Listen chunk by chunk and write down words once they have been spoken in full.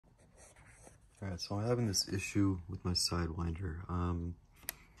Alright, so I'm having this issue with my Sidewinder.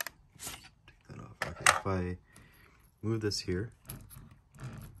 Take that off. Okay, if I move this here,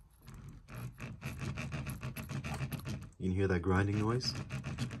 you can hear that grinding noise.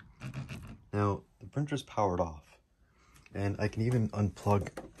 Now, the printer's powered off, and I can even unplug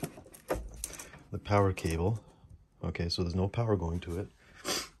the power cable. Okay, so there's no power going to it.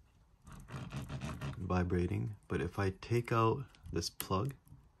 Vibrating, but if I take out this plug,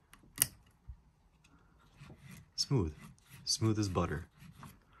 smooth as butter.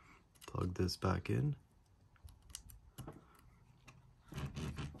 Plug this back in.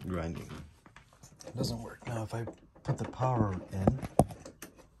 Grinding. It doesn't work. Now if I put the power in,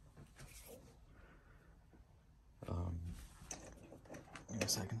 give me a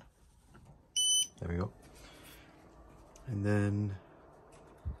second. There we go. And then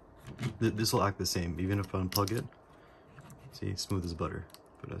this will act the same, even if I unplug it. See, smooth as butter.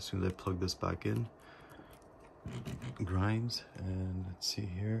 But as soon as I plug this back in, grinds. And let's see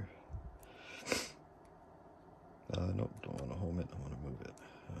here. Nope, don't want to home it. I want to move it.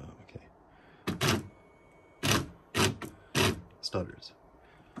 Okay. Stutters.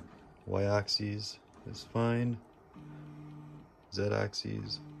 Y-axis is fine.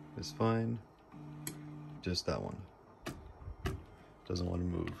 Z-axis is fine. Just that one. Doesn't want to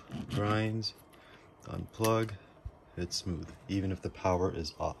move. Grinds. Unplug. It's smooth, even if the power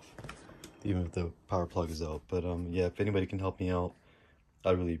is off. Even if the power plug is out. But yeah, if anybody can help me out,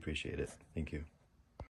 I'd really appreciate it. Thank you.